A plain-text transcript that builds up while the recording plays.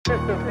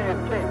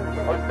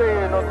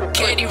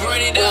Can you run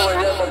it up?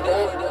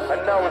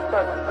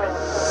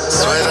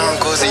 Swear down,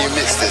 cause you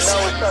mixed this.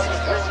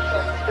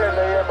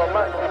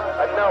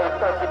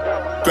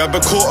 Grab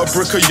a quarter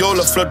brick of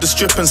Yola, flood the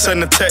strip and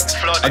send a text.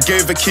 I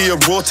gave a key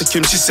of raw to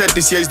Kim, she said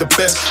this year's the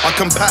best. I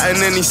can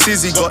pattern any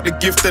sizzy, got the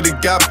gift of the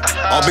gab.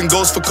 I've been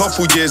ghost for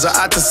couple years, I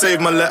had to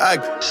save my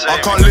leg. I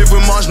can't live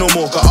with Marge no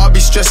more, cause I'll be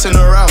stressing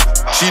her out.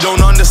 She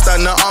don't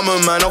understand that I'm a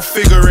man, I'll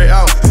figure it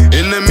out.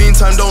 In the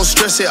meantime, don't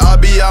stress it, I'll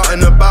be out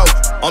and about.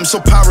 I'm so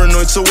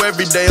paranoid, so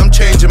every day I'm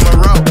changing my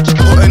route.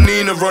 Put a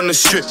Nina on the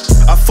strip,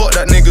 I fuck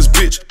that nigga's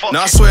bitch.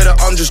 Now I swear that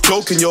I'm just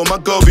joking, yo, my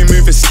girl be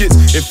moving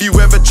skits. If you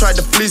ever tried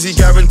the flizzy,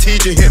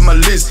 guaranteed you hit my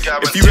list.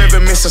 If you ever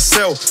miss a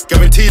cell,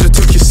 guaranteed I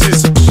took your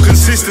sis.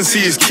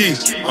 Consistency is key,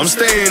 I'm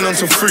staying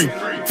until 3.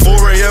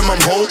 4 AM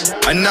I'm home,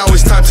 and now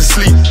it's time to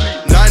sleep.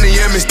 9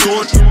 AM is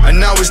dawn, and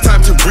now it's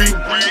time to breathe.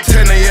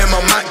 10 AM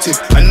I'm active,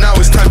 and now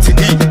it's time to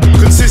eat.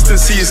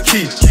 Consistency is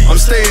key,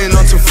 I'm staying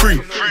until 3.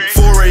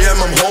 4 AM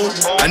I'm home,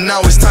 and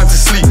now it's time to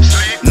sleep.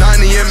 9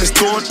 AM is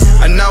dawn,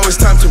 and now it's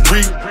time to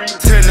breathe.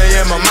 10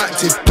 AM I'm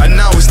active, and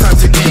now it's time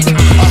to eat.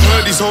 I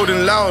heard he's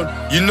holding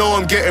loud, you know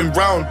I'm getting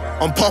round.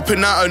 I'm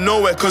popping out of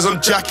nowhere cause I'm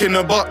jacking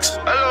the box.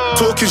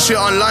 Talking shit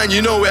online,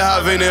 you know we're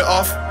having it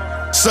off.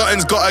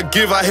 Something's gotta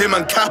give, I hear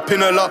man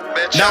capping a lot.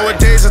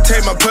 Nowadays I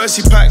take my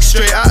Percy pack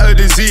straight out of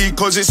the Z,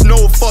 cause it's no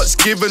fucks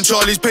given,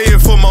 Charlie's paying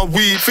for my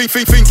weed.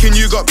 Thinking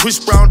you got Chris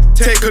Brown,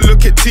 take a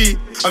look at T.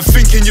 I'm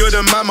thinking you're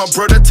the man, my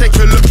brother, take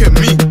a look at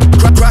me.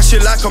 Crash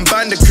it like I'm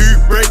Bandicoot,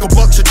 break a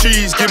box of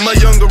trees. Give my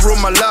younger room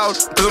my loud,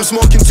 cause I'm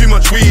smoking too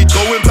much weed.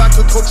 Going back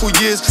a couple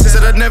years,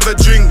 said I'd never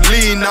drink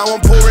lean. Now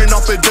I'm pouring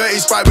up a dirty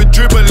Sprite with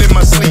dribble in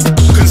my sleep.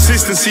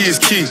 Consistency is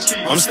key,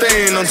 I'm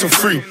staying until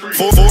 3.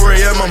 4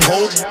 AM I'm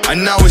home,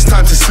 and now it's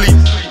time to sleep.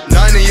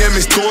 9 AM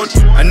is dawn,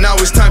 and now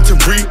it's time to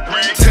breathe.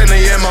 10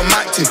 AM I'm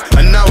active,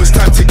 and now it's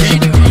time to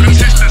eat.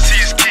 Consistency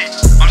is key,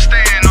 I'm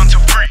staying until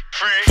 3.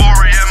 4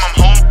 AM I'm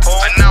home,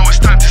 and now it's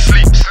time to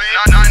sleep.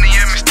 9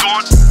 AM is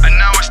dawn, and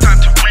now it's time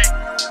to breathe.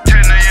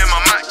 10 AM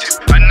I'm active,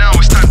 and now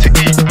it's time to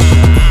eat.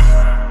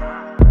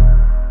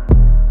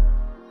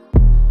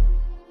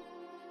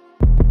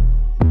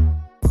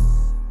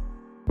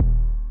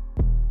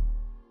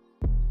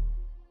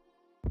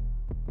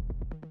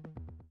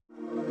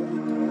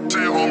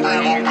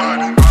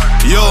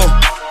 Yo,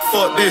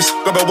 fuck this,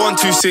 grab a 1,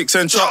 2, 6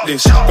 and chop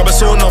this. Grab a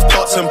sawn off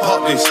pots and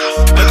pop this.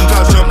 Make a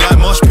cloud jump like